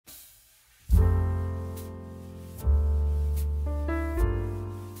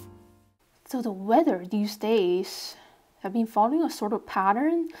So the weather these days, I've been following a sort of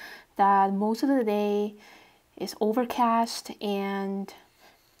pattern that most of the day is overcast, and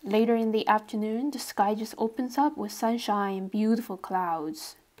later in the afternoon the sky just opens up with sunshine and beautiful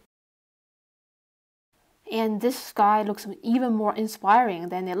clouds. And this sky looks even more inspiring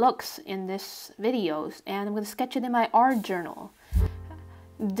than it looks in this video, and I'm going to sketch it in my art journal.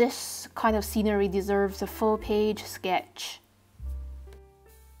 This kind of scenery deserves a full page sketch.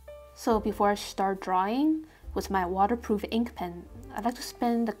 So before I start drawing with my waterproof ink pen, I'd like to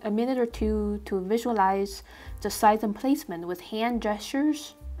spend a minute or two to visualize the size and placement with hand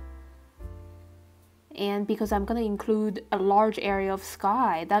gestures. And because I'm going to include a large area of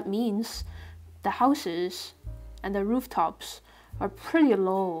sky, that means the houses and the rooftops are pretty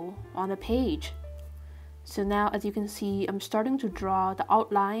low on the page. So now, as you can see, I'm starting to draw the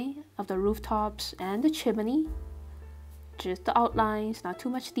outline of the rooftops and the chimney. Just the outlines, not too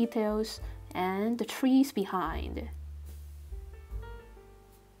much details, and the trees behind.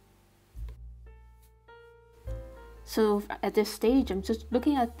 So at this stage, I'm just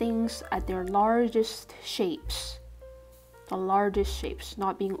looking at things at their largest shapes. The largest shapes,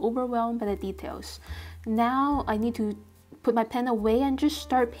 not being overwhelmed by the details. Now I need to put my pen away and just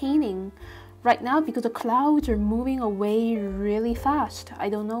start painting. Right now, because the clouds are moving away really fast, I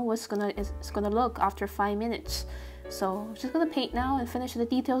don't know what's it's gonna look after 5 minutes. So I'm just gonna paint now and finish the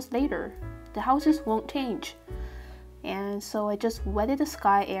details later. The houses won't change. And so I just wetted the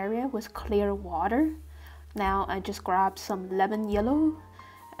sky area with clear water. Now I just grab some lemon yellow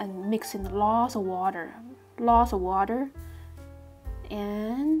and mix in lots of water.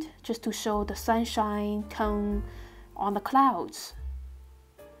 And just to show the sunshine tone on the clouds.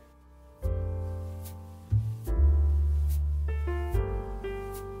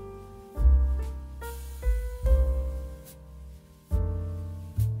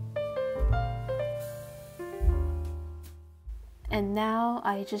 And now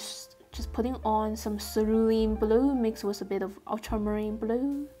I just putting on some cerulean blue mixed with a bit of ultramarine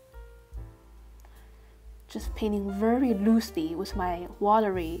blue. Just painting very loosely with my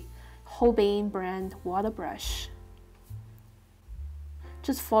watery Holbein brand water brush.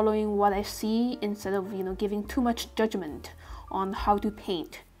 Just following what I see instead of giving too much judgment on how to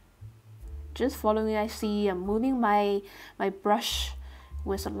paint. Just following what I see. I'm moving my brush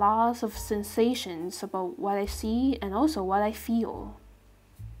with lots of sensations about what I see and also what I feel.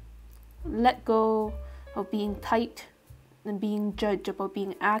 Let go of being tight and being judged about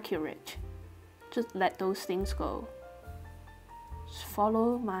being accurate. Just let those things go. Just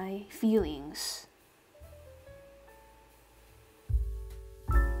follow my feelings.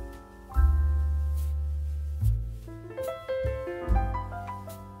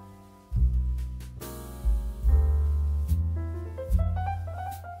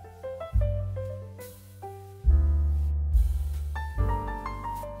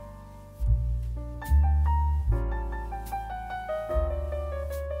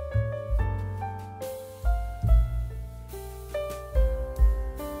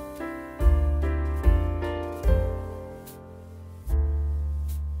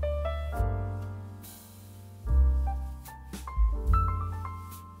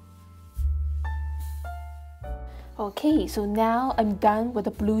 Okay, so now I'm done with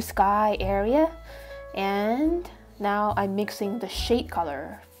the blue sky area, and now I'm mixing the shade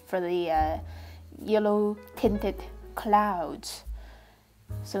color for the yellow tinted clouds.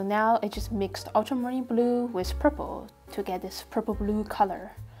 So now I just mixed ultramarine blue with purple to get this purple blue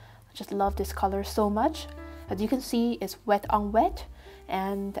color. I just love this color so much. As you can see, it's wet on wet,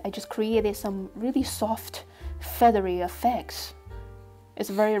 and I just created some really soft feathery effects. It's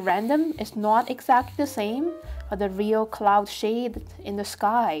very random. It's not exactly the same as the real cloud shade in the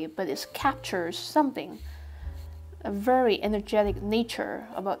sky, but it captures something, a very energetic nature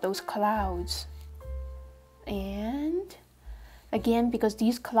about those clouds. And again, because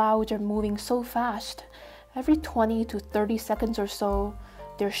these clouds are moving so fast, every 20 to 30 seconds or so,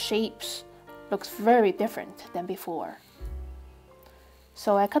 their shapes looks very different than before.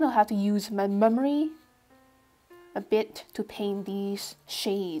 So I kind of have to use my memory a bit to paint these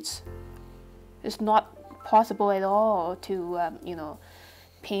shades. It's not possible at all to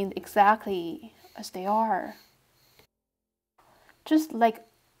paint exactly as they are. Just like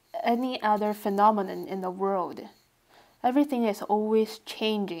any other phenomenon in the world, everything is always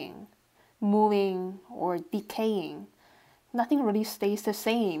changing, moving, or decaying. Nothing really stays the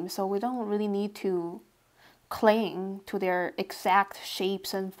same, so we don't really need to cling to their exact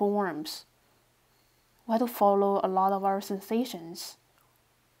shapes and forms. We have to follow a lot of our sensations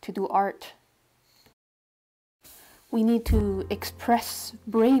to do art. We need to express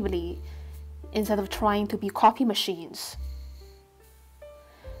bravely instead of trying to be copy machines.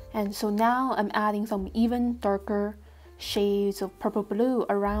 And so now I'm adding some even darker shades of purple blue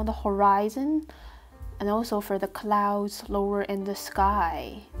around the horizon and also for the clouds lower in the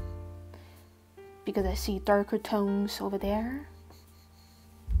sky, because I see darker tones over there.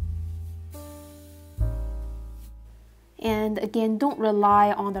 And again, don't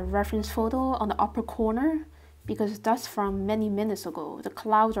rely on the reference photo on the upper corner, because that's from many minutes ago. The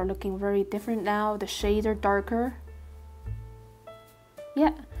clouds are looking very different now. The shades are darker.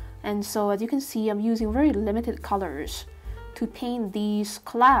 Yeah, and so as you can see, I'm using very limited colors. To paint these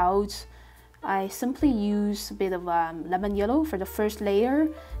clouds, I simply use a bit of lemon yellow for the first layer,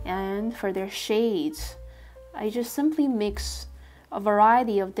 and for their shades, I just simply mix a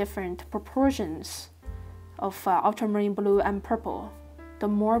variety of different proportions of ultramarine blue and purple. The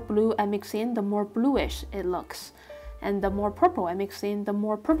more blue I mix in, the more bluish it looks, and the more purple I mix in, the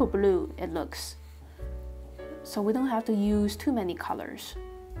more purple blue it looks. So we don't have to use too many colors.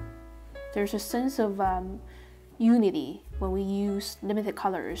 There's a sense of unity when we use limited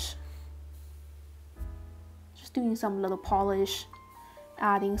colors. Just doing some little polish,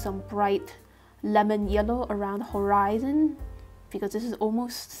 adding some bright lemon yellow around the horizon, because this is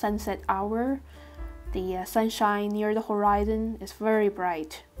almost sunset hour. The sunshine near the horizon is very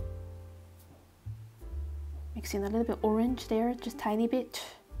bright. Mixing a little bit orange there, just tiny bit.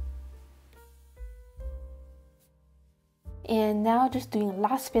 And now just doing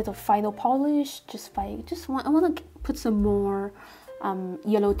last bit of final polish. I want to put some more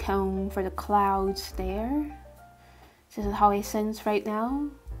yellow tone for the clouds there. This is how I sense right now.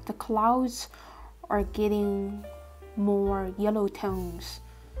 The clouds are getting more yellow tones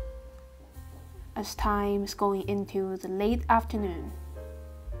as time is going into the late afternoon.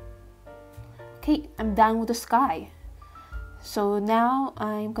 Okay, I'm done with the sky. So now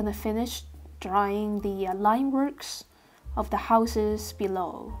I'm gonna finish drawing the line works of the houses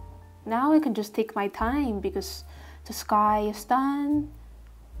below. Now I can just take my time because the sky is done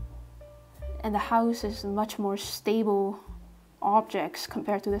and the house is much more stable objects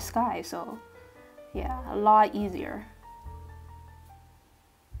compared to the sky. So yeah, a lot easier.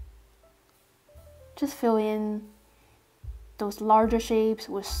 Just fill in those larger shapes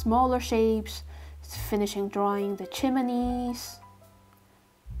with smaller shapes, finishing drawing the chimneys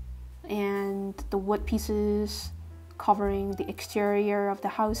and the wood pieces covering the exterior of the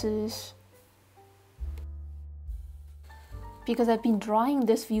houses. Because I've been drawing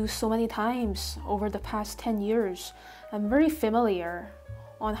this view so many times over the past 10 years, I'm very familiar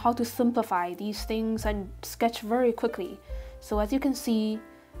on how to simplify these things and sketch very quickly. So as you can see,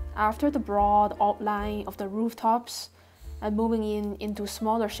 after the broad outline of the rooftops, I'm moving into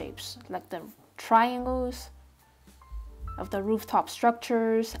smaller shapes, like the triangles of the rooftop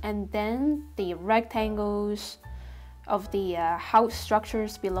structures, and then the rectangles of the house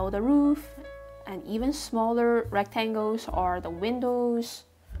structures below the roof, and even smaller rectangles are the windows.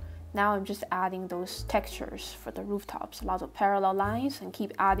 Now I'm just adding those textures for the rooftops, lots of parallel lines, and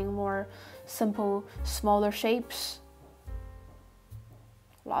keep adding more simple, smaller shapes.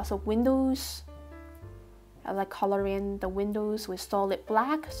 Lots of windows. I like coloring the windows with solid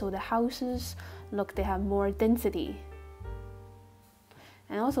black so the houses look, they have more density.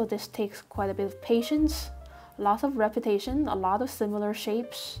 And also this takes quite a bit of patience, lots of repetition, a lot of similar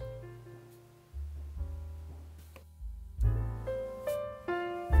shapes.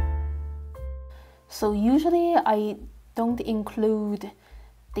 So usually I don't include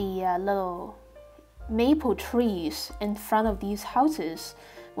the little maple trees in front of these houses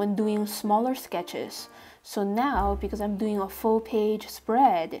when doing smaller sketches. So now, because I'm doing a full page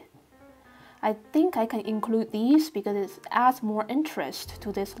spread, I think I can include these because it adds more interest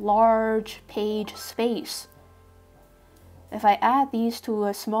to this large page space. If I add these to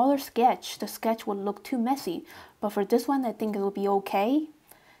a smaller sketch, the sketch would look too messy. But for this one, I think it will be okay.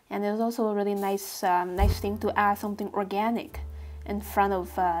 And it's also a really nice thing to add something organic in front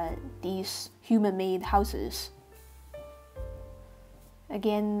of these human-made houses.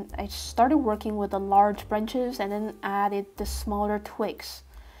 Again, I started working with the large branches and then added the smaller twigs.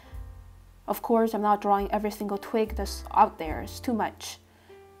 Of course, I'm not drawing every single twig that's out there, it's too much.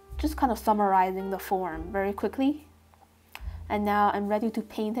 Just kind of summarizing the form very quickly. And now I'm ready to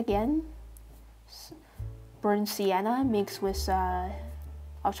paint again. Burnt sienna mixed with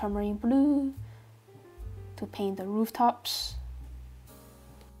ultramarine blue to paint the rooftops.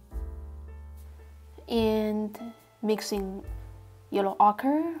 And mixing yellow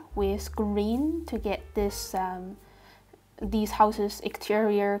ochre with green to get this these houses'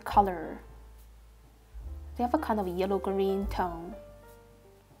 exterior color. They have a kind of yellow-green tone.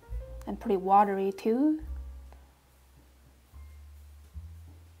 and pretty watery too.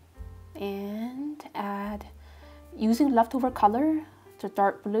 And add, using leftover color, the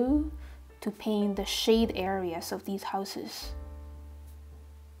dark blue, to paint the shade areas of these houses.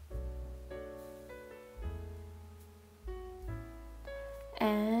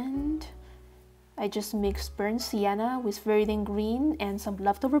 And I just mixed burnt sienna with Viridian green and some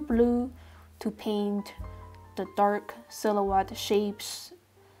leftover blue to paint the dark silhouette shapes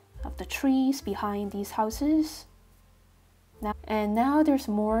of the trees behind these houses. Now there's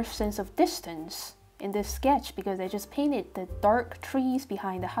more sense of distance in this sketch because I just painted the dark trees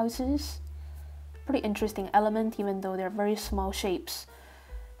behind the houses. Pretty interesting element even though they're very small shapes.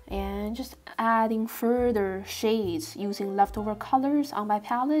 And just adding further shades using leftover colors on my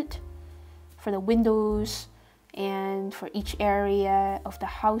palette for the windows and for each area of the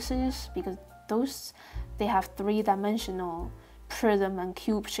houses, because they have three-dimensional prism and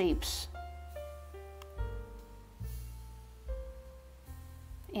cube shapes.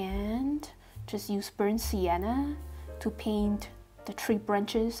 And just use burnt sienna to paint the tree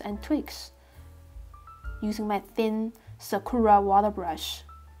branches and twigs using my thin Sakura Water Brush.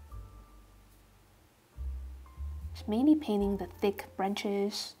 Just mainly painting the thick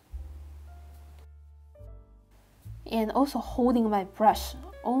branches. And also holding my brush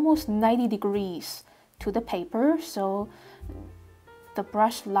almost 90 degrees to the paper, so the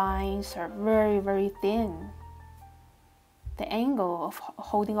brush lines are very, very thin. The angle of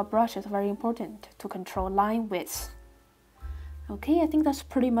holding a brush is very important to control line width. Okay, I think that's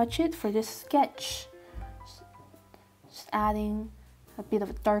pretty much it for this sketch. Just adding a bit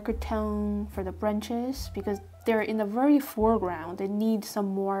of a darker tone for the branches because they're in the very foreground. They need some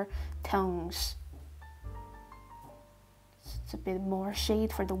more tones. It's a bit more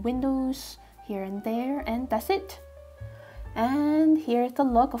shade for the windows here and there, and that's it. And here's the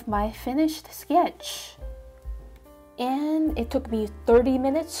look of my finished sketch. And it took me 30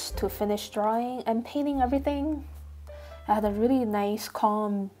 minutes to finish drawing and painting everything. I had a really nice,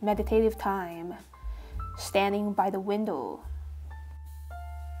 calm, meditative time standing by the window.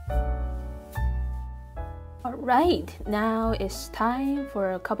 Alright, now it's time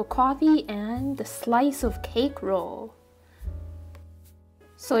for a cup of coffee and the slice of cake roll.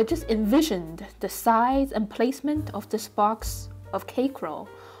 So I just envisioned the size and placement of this box of cake roll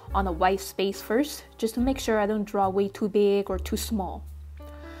on a white space first, just to make sure I don't draw way too big or too small.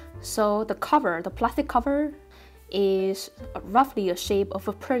 So the cover, the plastic cover, is roughly a shape of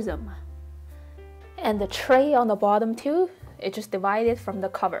a prism. And the tray on the bottom too, it's just divided from the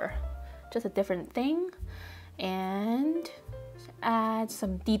cover. Just a different thing. And add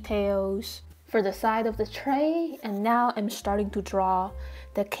some details for the side of the tray. And now I'm starting to draw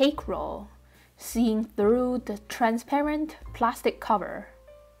the cake roll, seeing through the transparent plastic cover.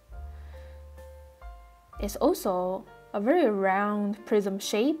 It's also a very round prism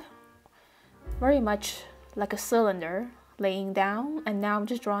shape, very much like a cylinder laying down, and now I'm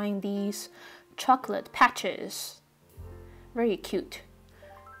just drawing these chocolate patches. Very cute.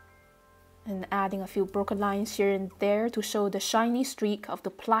 And adding a few broken lines here and there to show the shiny streak of the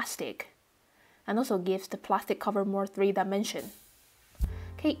plastic, and also gives the plastic cover more three-dimension.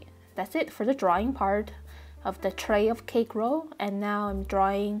 Okay, that's it for the drawing part of the tray of cake roll, and now I'm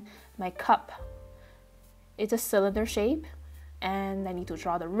drawing my cup. It's a cylinder shape, and I need to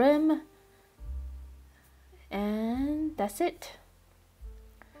draw the rim, and that's it.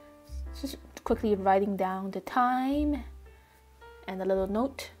 Just quickly writing down the time and a little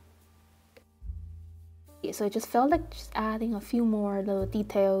note. Yeah, so I just felt like just adding a few more little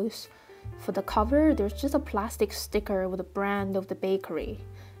details. For the cover, there's just a plastic sticker with a brand of the bakery.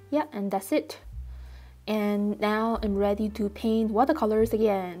 Yeah, and that's it. And now I'm ready to paint watercolors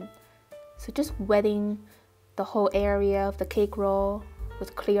again. So just wetting the whole area of the cake roll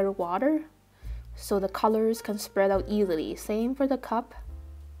with clear water so the colors can spread out easily. Same for the cup.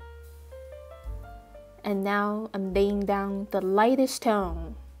 And now I'm laying down the lightest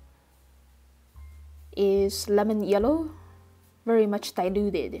tone is lemon yellow, very much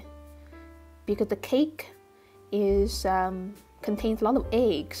diluted, because the cake is contains a lot of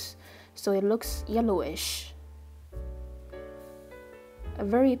eggs, so it looks yellowish, a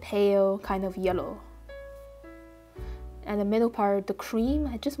very pale kind of yellow. And the middle part, the cream,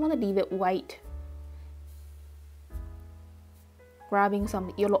 I just want to leave it white. Grabbing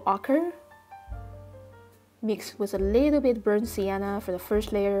some yellow ochre, mixed with a little bit burnt sienna for the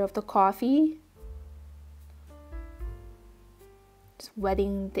first layer of the coffee. Just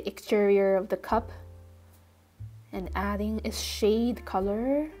wetting the exterior of the cup and adding a shade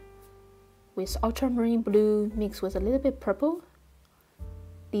color with ultramarine blue mixed with a little bit purple.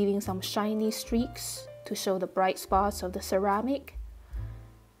 leaving some shiny streaks to show the bright spots of the ceramic.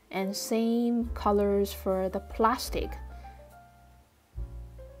 And same colors for the plastic.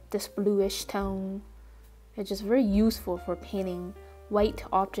 This bluish tone is just very useful for painting white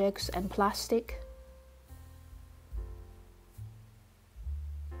objects and plastic.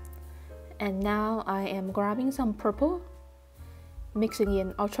 And now I am grabbing some purple, mixing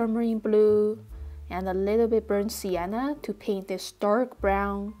in ultramarine blue and a little bit burnt sienna to paint this dark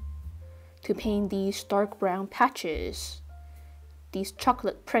brown, to paint these dark brown patches, these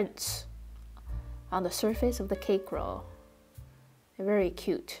chocolate prints on the surface of the cake roll. They're very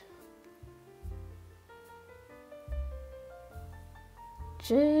cute.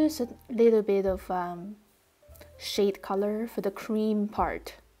 Just a little bit of shade color for the cream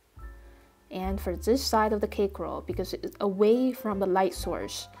part. And for this side of the cake roll, because it's away from the light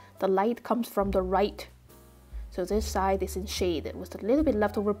source, the light comes from the right. So this side is in shade with a little bit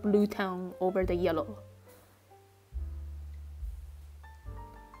leftover blue tone over the yellow.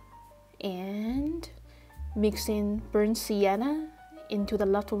 And mix in burnt sienna into the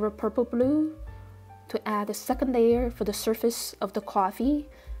leftover purple blue to add a second layer for the surface of the coffee,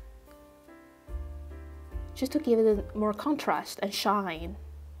 just to give it more contrast and shine.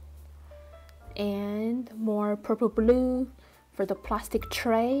 And more purple blue for the plastic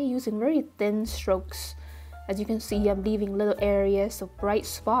tray using very thin strokes. As you can see, I'm leaving little areas of bright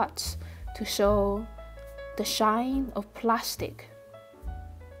spots to show the shine of plastic.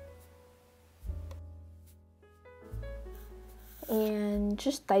 And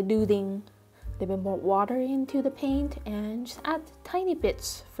just diluting a little bit more water into the paint and just add tiny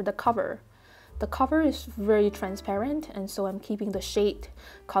bits for the cover. The cover is very transparent, and so I'm keeping the shade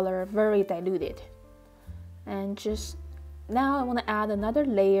color very diluted. And just now I want to add another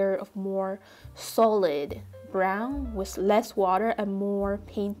layer of more solid brown with less water and more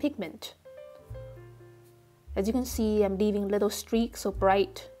paint pigment. As you can see, I'm leaving little streaks of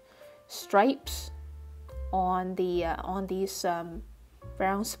bright stripes on these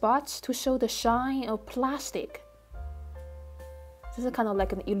brown spots to show the shine of plastic. This is kind of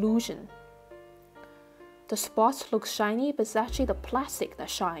like an illusion. The spots look shiny, but it's actually the plastic that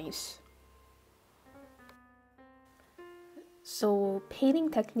shines. So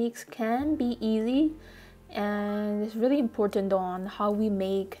painting techniques can be easy, and it's really important on how we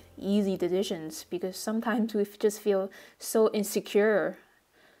make easy decisions, because sometimes we just feel so insecure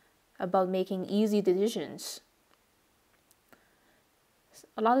about making easy decisions.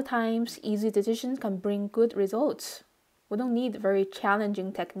 A lot of times, easy decisions can bring good results. We don't need very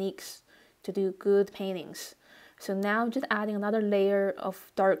challenging techniques to do good paintings. So now just adding another layer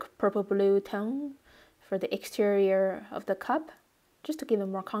of dark purple blue tone for the exterior of the cup, just to give it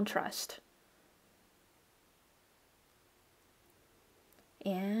more contrast.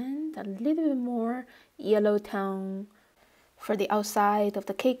 And a little bit more yellow tone for the outside of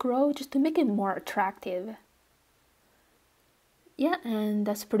the cake roll, just to make it more attractive. Yeah, and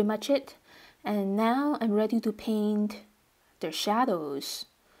that's pretty much it. And now I'm ready to paint their shadows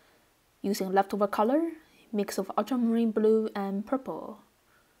using leftover color, mix of ultramarine blue and purple.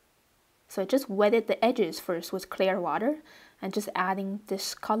 So I just wetted the edges first with clear water and just adding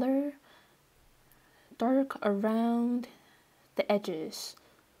this color dark around the edges.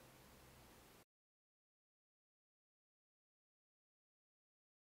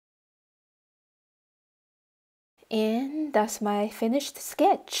 And that's my finished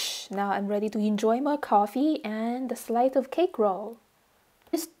sketch. Now I'm ready to enjoy my coffee and the slice of cake roll.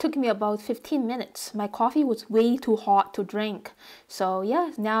 This took me about 15 minutes. My coffee was way too hot to drink. So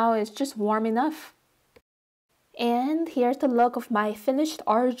yeah, now it's just warm enough. And here's the look of my finished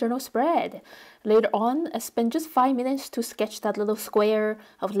art journal spread. Later on, I spent just 5 minutes to sketch that little square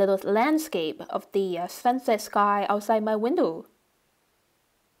of little landscape of the sunset sky outside my window.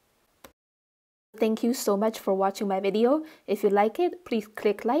 Thank you so much for watching my video. If you like it, please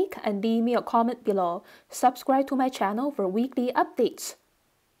click like and leave me a comment below. Subscribe to my channel for weekly updates.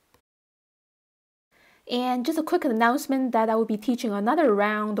 And just a quick announcement that I will be teaching another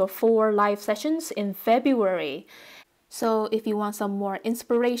round of 4 live sessions in February. So if you want some more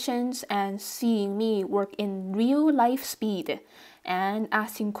inspirations and seeing me work in real life speed and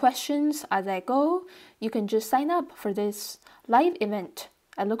asking questions as I go, you can just sign up for this live event.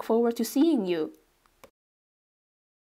 I look forward to seeing you.